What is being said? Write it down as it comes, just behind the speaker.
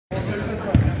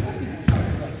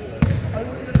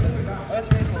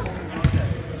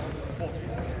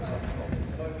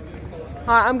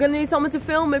Alright, I'm gonna need someone to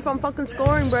film if I'm fucking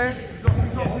scoring, bro.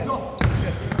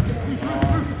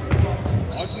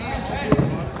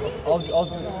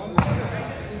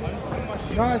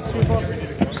 Nice, keep up.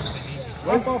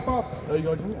 Up. There you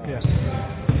go. Yeah.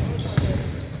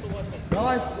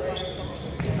 Nice.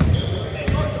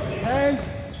 Hey.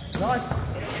 Nice.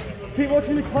 Keep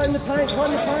watching the cut in the paint, cut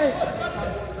in the paint.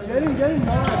 Get him,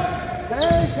 nice.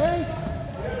 Hey.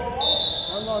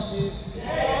 Unlucky.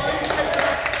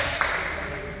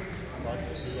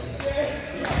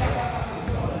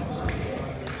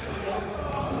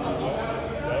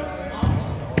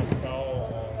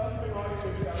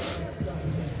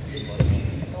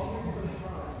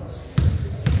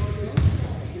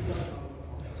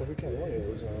 So who came on? It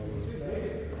was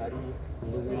Patty,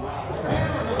 Louis.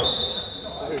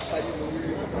 Patty,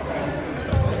 Louis.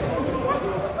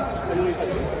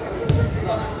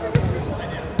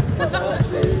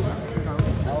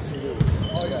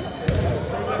 Oh yeah.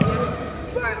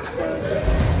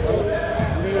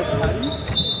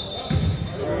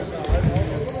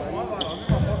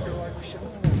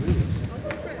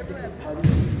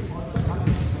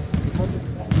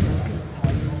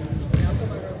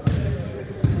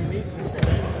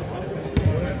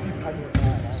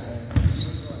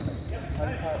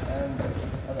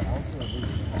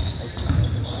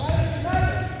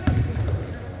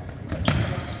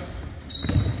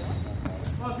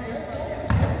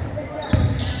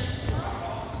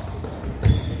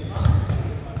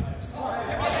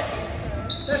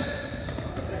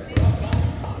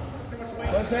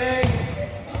 Okay.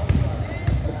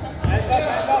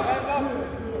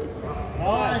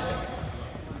 Nice.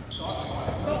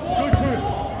 Good.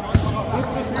 Look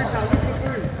for three now.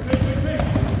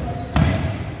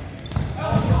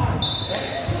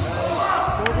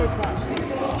 Good pass.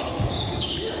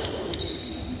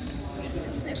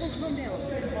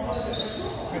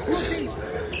 It's not deep.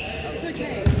 It's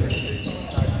okay.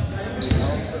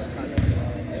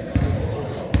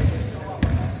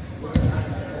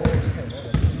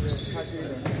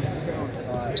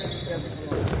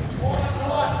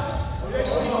 Nice.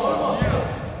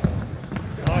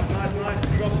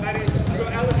 You got Patty. You got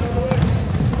Alex on the way.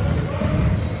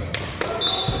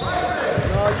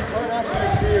 No, you can't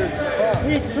actually see it.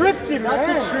 He tripped him, man. That's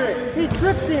a trick. He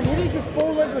tripped him. He didn't just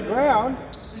fall over the ground.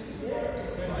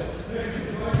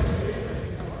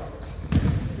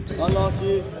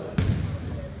 Unlucky.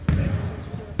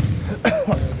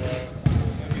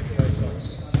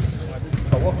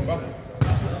 Welcome back.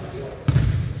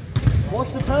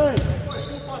 Watch the pain.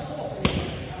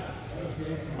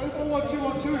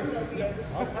 4-1-2-1-2.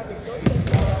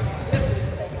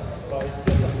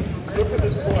 Look at the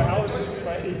score. How is this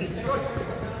fighting?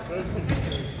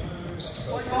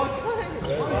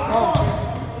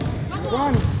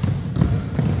 Run.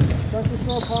 That's the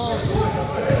slow pass.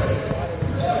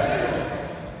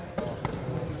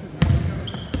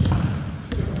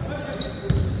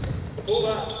 Pull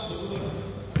that.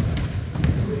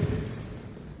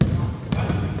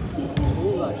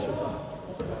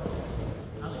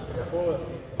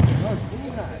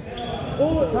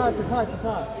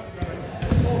 Tight.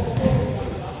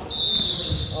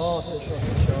 Oh, I thought shot.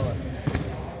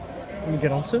 Can you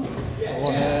get on soon?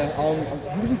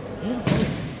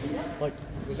 Like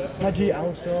Padgy,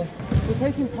 Alistair. We're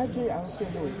taking Padgy, Alistair,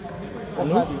 Louis. Or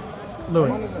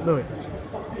Louis.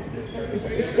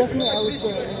 It's definitely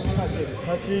Alistair and Padgy.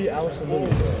 Padgy, Alistair,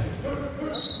 Louis.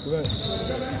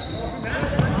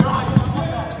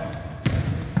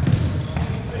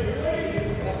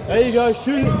 There you go,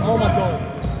 shoot it. Oh my god.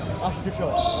 That's a good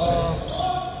shot.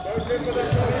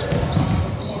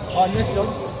 Next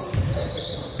shot.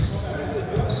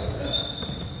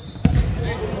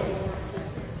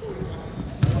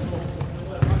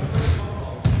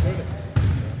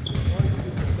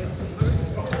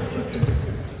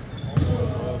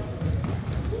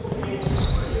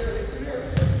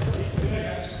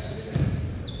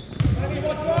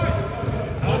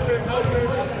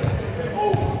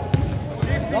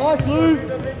 Nice, Lou.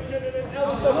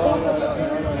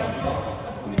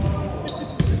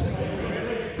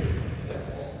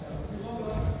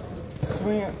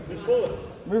 Swing it.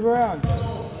 Move around.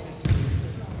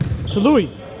 To Louis.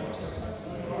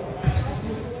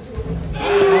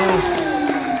 Nice.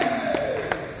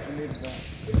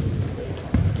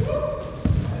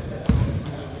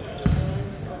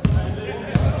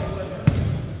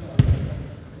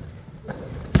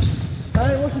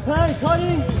 Hey, what's your pay?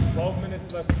 Cutting? 12 minutes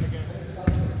left in the game.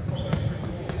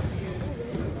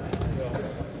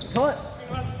 Cut.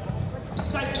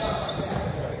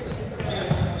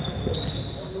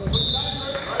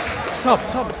 Sub.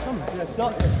 Yeah,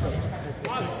 stop.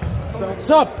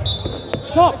 Sub.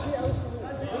 Stop!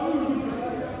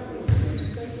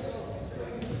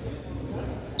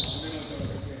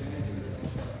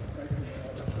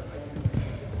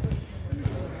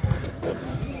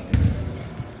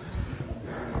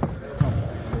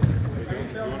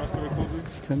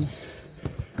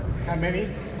 How many?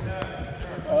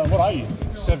 What are you?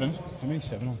 7. How many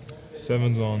 7 on?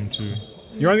 7's on 2.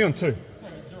 You're only on 2.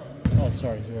 Oh,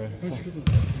 sorry, 0.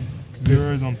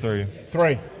 0's on 3.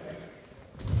 3.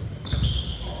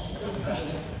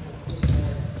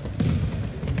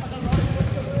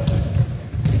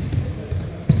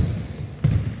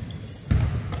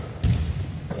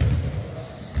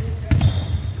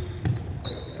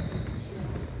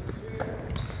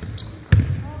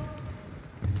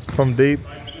 From deep.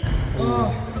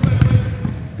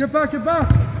 Get back, get back!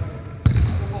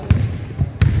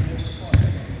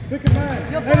 Pick a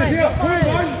man! You're Hey, fine, here, you're put it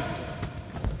fine. on.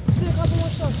 Just a couple more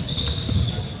shots.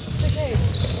 It's okay.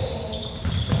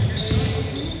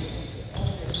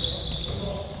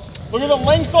 Look at the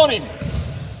length on him.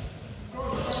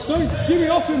 Don't, Jimmy,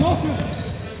 off him, off him!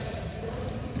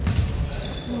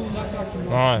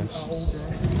 Nice.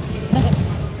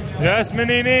 Yes,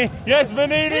 Manini. Yes,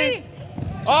 Manini.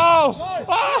 Oh!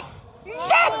 Ah!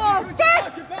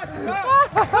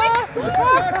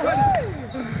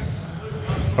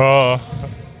 Oh.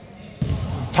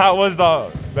 That was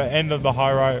the end of the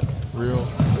high right reel.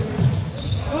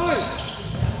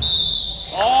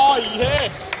 Oh,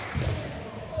 yes.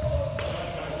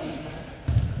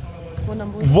 What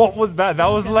number was What was that? That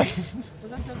was like.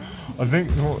 Was that 7? I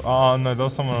think. No, there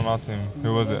was someone on our team.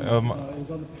 Who was it? It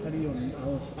was on Petty or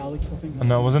Alex, I think.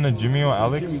 No, wasn't it Jimmy or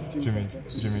Alex? Jimmy.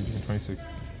 Jimmy, 26.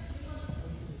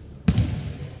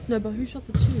 No, but who shot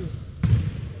the 2?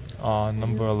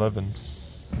 Number 11.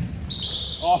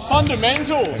 Oh,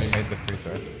 fundamentals. And he made the free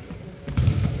throw.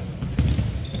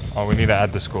 Oh, we need to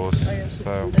add the scores.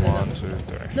 So 1, 2, 3.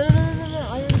 No. I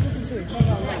already did the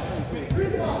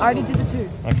 2. I already did the 2.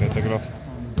 Okay, take it off.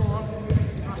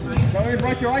 Don't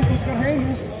break your ankles, got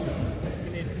handles.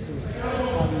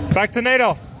 Back to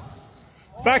NATO.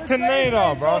 Back to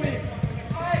NATO, bro.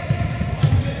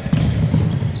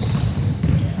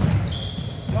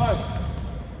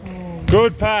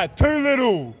 Good, Pat. Too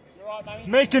little.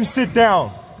 Make him sit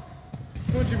down.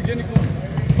 Come on, Jimmy, get in the corner.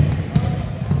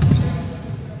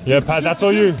 Yeah, Pat, that's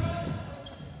all you.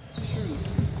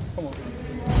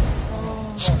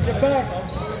 Get back.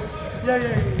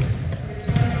 Yeah.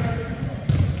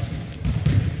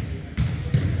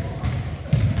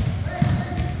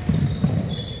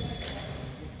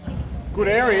 Good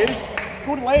areas.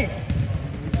 Good length.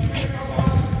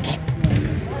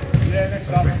 Yeah,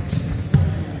 next up.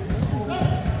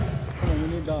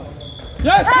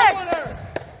 Yes! Come on, Eric.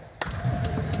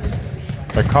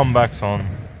 The comeback's on.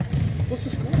 What's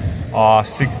the score?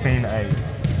 16-8.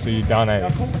 So you're down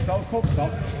 8. Call this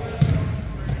up.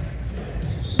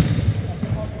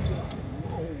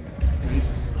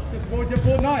 Jesus. Get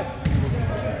board, nice.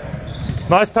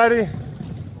 Nice, Paddy.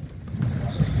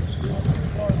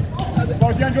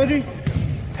 Slow down, Georgie.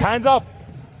 Hands up.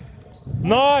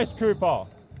 Nice, Cooper.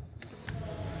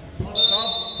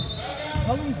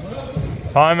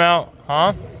 Timeout,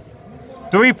 huh?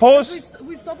 Do we pause?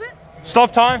 We stop it?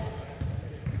 Stop time?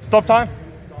 Stop time?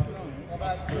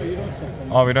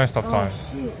 Oh, we don't stop time.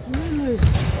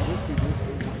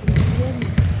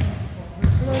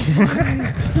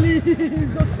 Please,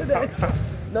 not today.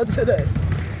 Not today.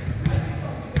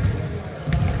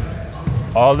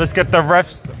 Oh, let's get the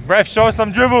refs. Refs, show us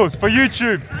some dribbles for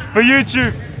YouTube. For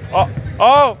YouTube. Oh.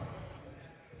 Oh,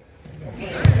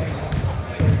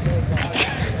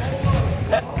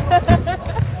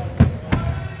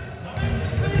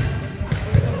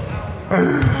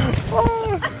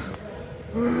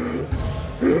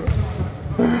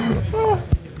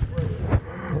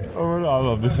 I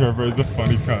love this river. It's a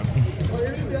funny cunt.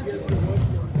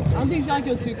 I don't think it's like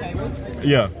your 2 favorites.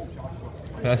 Yeah.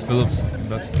 That's Phillips.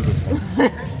 That's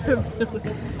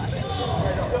Phillips.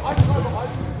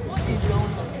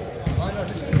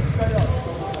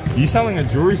 You selling a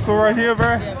jewelry store right here,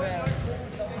 bro? Yeah, bro.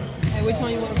 Hey, which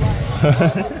one you want to buy?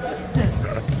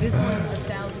 This one's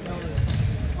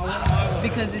 $1,000.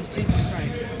 Because it's Jesus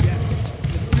Christ.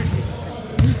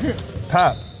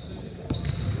 Pat,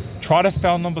 try to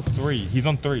foul number 3. He's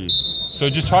on 3. So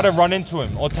just try to run into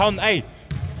him. Or tell him, hey,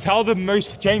 tell the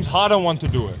most James Harden one to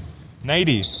do it.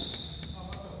 Nady.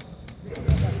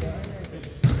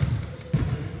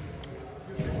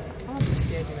 I'm just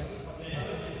scared of it.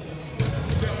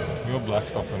 You got black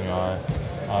stuff in your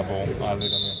eyeball,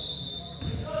 eyelid, I mean.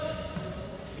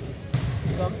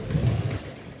 It's gone.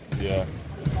 Yeah.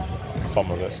 Some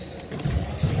of it.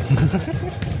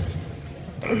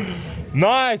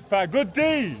 Nice, Pat. Good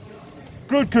D.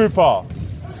 Good, Cooper.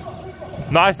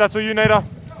 Nice, that's all you, Nada.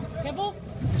 Careful.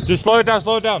 Just slow it down,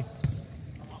 slow it down.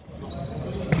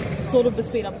 Sort of, but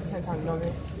speed up at the same time, you know what I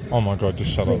mean? Oh my God,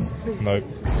 just shut Please, up. please, Nope.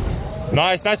 please.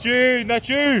 Nice, that's you, that's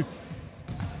you.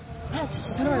 Pat, just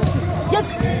center it. Yes!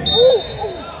 Ooh!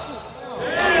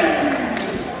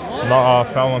 Oh,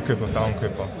 No, foul on Cooper, foul on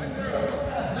Cooper.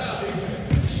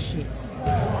 shit.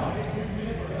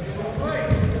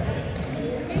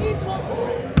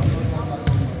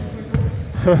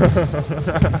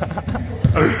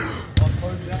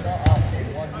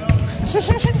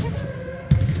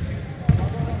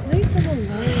 Leave them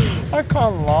alone. I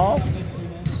can't laugh.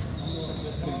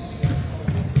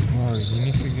 No,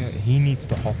 he needs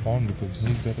to hop on because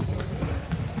he's better than.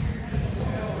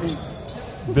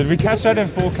 Did we catch that in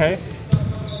 4K?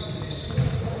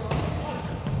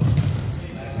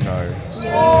 No.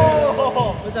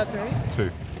 Was that 3? 2.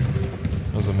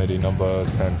 That was a midi number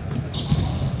 10.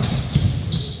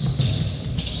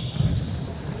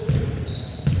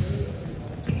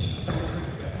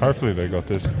 Hopefully they got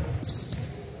this.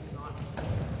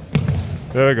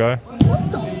 There we go.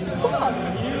 What the fuck?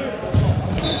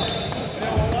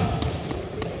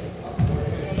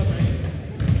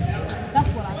 That's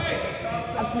what I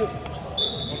said. Absolutely.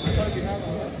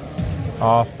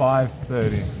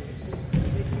 5:30.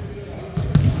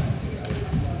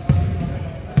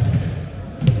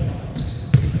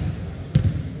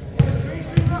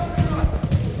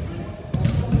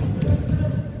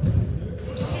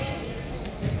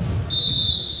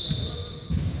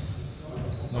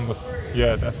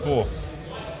 Yeah, that's 4.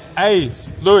 Hey,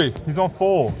 Louis, he's on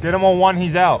 4. Get him on 1,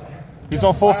 he's out. He's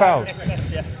on 4 fouls.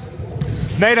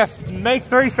 Nada, make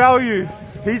 3 foul you.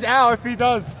 He's out if he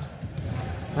does.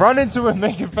 Run into him,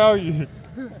 make him foul you. See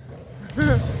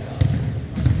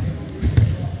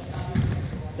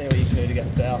what you can do to get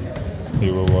the foul.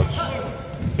 He will watch.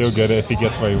 He'll get it if he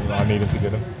gets where I need him to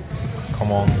get him.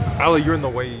 Come on. Ali, you're in the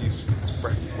way, you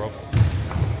freaking Rob.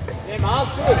 Yeah, Mars,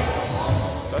 good.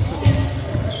 That's it.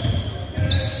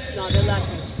 No, they're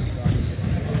lacking.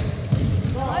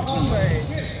 Lacking, bro.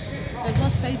 They've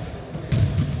lost faith.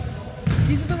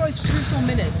 These are the most crucial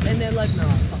minutes, and they're like, no,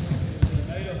 fuck.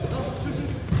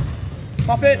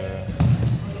 Pop it.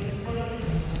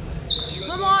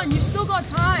 Come on, you've still got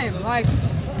time. Like,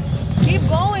 keep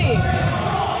going.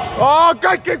 Oh,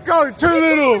 go, keep going. Too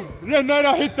little. Yeah,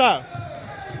 no, hit that.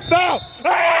 Foul.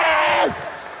 Hey!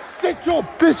 Sit your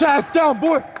bitch ass down,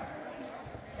 boy.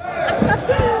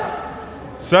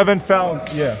 7 foul.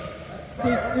 Yeah.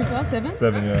 Who fell? 7?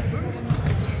 7, yeah.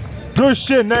 Good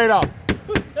shit, Nada.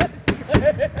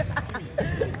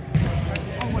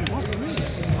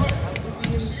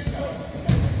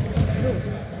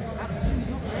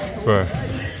 Bro.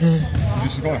 You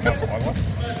should go and have some highlights.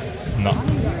 No.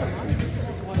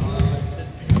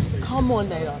 Come on,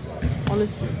 Nada.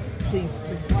 Honestly, please,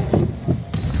 please.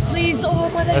 Please, oh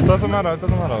my It days. doesn't matter, it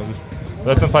doesn't matter. Just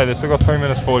let them play. They still got 3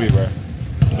 minutes 40, bro.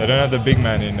 They don't have the big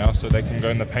man in now, so they can go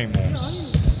in the paint more.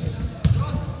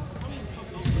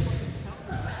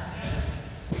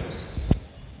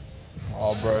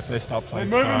 Oh, bro, if they start playing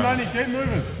Keep moving, time, Manny, keep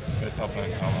moving. if they start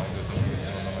playing time, I'm just not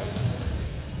missing on the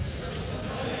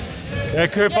way. Yeah,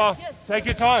 Cooper, Yes, yes. take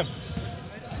your time.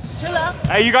 Chill out.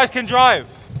 Hey, you guys can drive.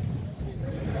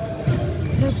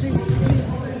 No, please, please.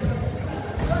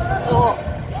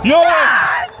 Yo!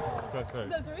 Is that 3?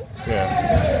 Yeah.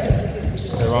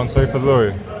 They're on 3 for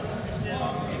Louis.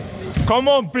 Come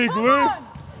on, Big Lou. on.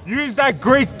 Use that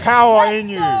Greek power in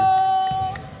you.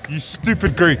 Oh. You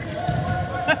stupid Greek.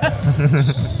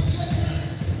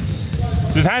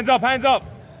 Just hands up, hands up.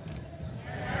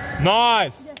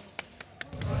 Nice. Yes.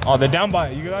 Oh, they're down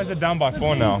by, you guys are down by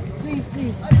 4 now. Please,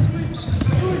 please.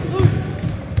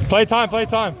 Play time, play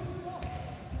time.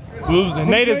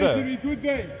 Nate is there. Good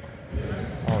day.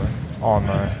 Oh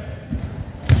no.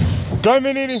 Go,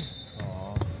 Minini.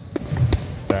 Oh.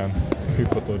 Damn.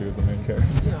 People thought he was the main character.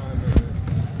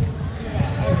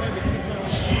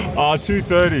 Ah,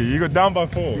 2:30. You got down by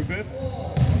 4.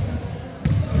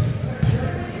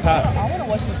 Pat. I want to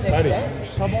watch this next Paddy, game.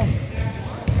 sub on.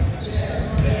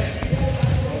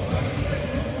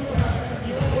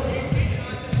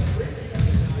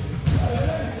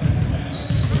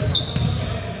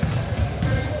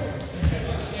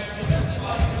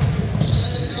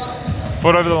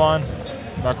 Foot over the line.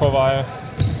 Back over higher.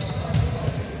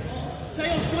 Stay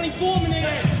on 24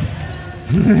 minutes.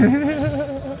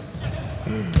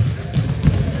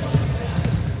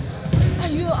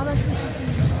 I'm actually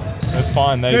fucking... It's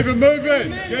fine. Keep it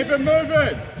moving. Keep it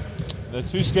moving. They're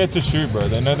too scared to shoot, bro.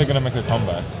 They know they're gonna make a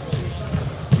comeback.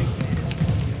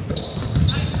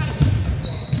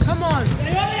 Come on.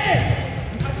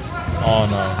 Oh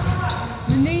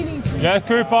no. Manini. Yeah,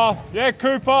 Cooper. Yeah,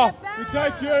 Cooper. Good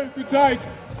take, you. Good take.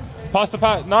 Pass the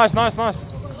pass. Nice, nice,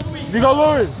 nice. You got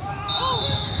Louis.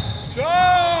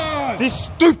 Shot! This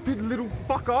stupid little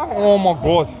fucker. Oh my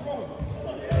god.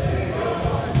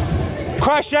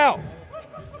 Crash out.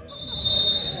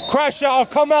 Crash out. I'll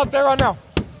come out there right now.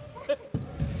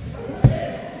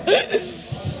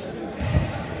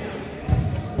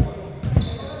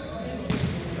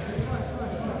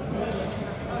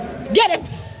 Get him.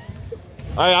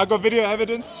 Hey, I got video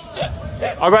evidence.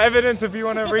 I got evidence if you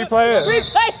want to replay it.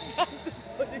 Replay.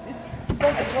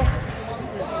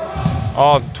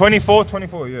 Oh, 24,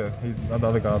 yeah. He's the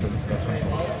other guy, but this guy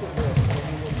 24.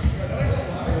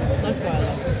 Nice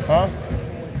guy. Huh?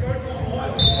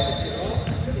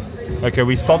 Okay,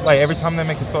 we stop, like, every time they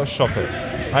make a shot, shot it.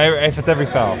 If it's every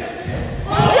foul.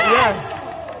 Yes!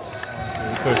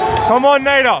 Come on,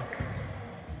 Nader!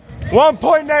 1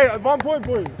 point, Nader! 1 point,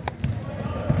 boys!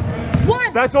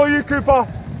 One! That's all you, Cooper!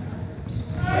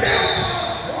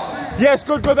 Yes,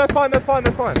 good, that's fine.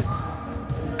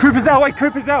 Cooper's out, wait,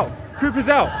 Cooper's out! Wait,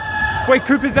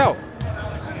 Cooper's out!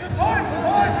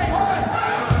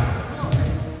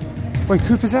 Wait,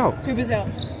 Cooper's out! Cooper's out.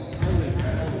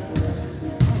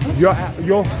 You're...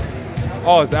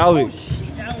 Oh, it's Alex.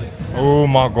 Oh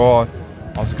my god.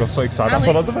 I got so excited. Alex. I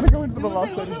thought I was about to go in for the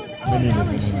last Was one. it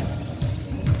Alex?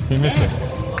 He missed it.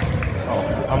 Oh,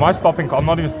 am I stopping? I'm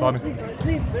not even starting. Please.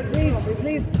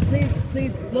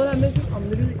 Lord, I'm missing. I'm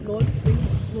literally, Lord, please.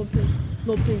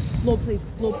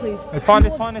 It's fine.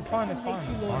 It's fine.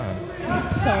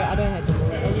 Sorry, I don't have to.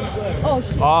 Oh,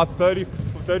 shit.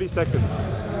 30 seconds.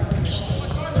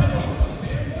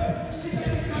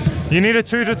 You need a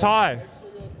 2 to tie.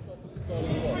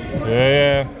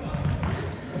 Yeah.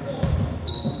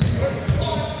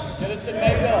 Get it to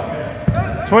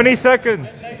Nader. 20 seconds.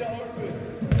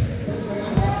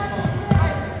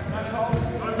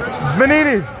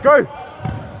 Manini, go.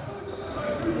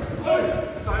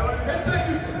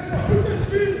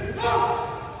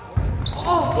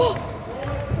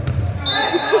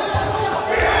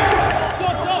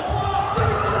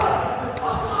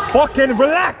 Fucking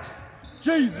relax.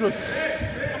 Jesus.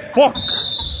 Fuck.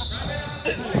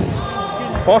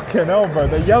 Fucking hell, bro.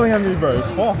 They're yelling at me, bro.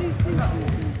 Fuck.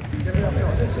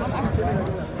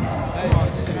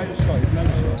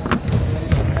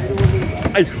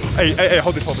 Hey,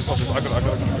 hold this. I got it.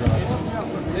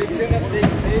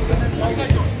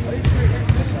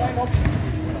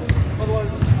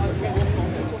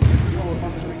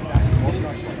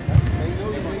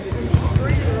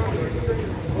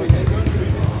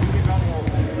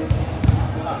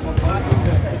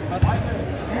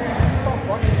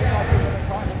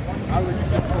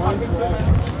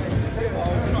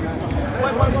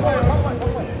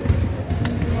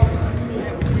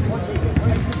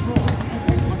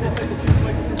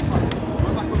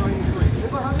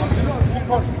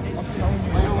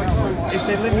 If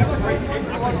they let me play,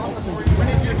 we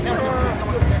need you to count it.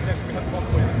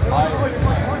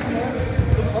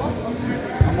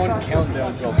 I'm on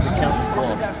countdown job to count the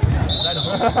clock.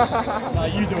 No,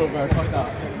 you do it, bro. Fuck that.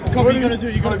 Come on, you gotta do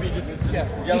it. You gotta be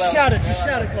just shout it. Just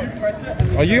shout it.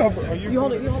 Are you? You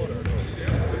hold it.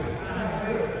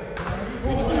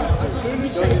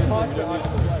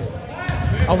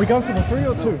 Are we going for the 3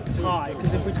 or 2? Tie,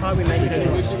 because if we tie, we make it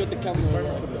anyway. We should get the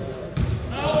camera.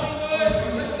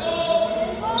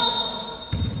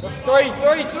 3.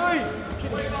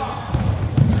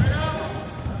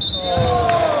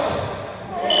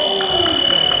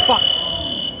 Fuck.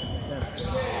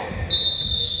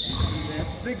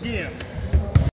 That's the game.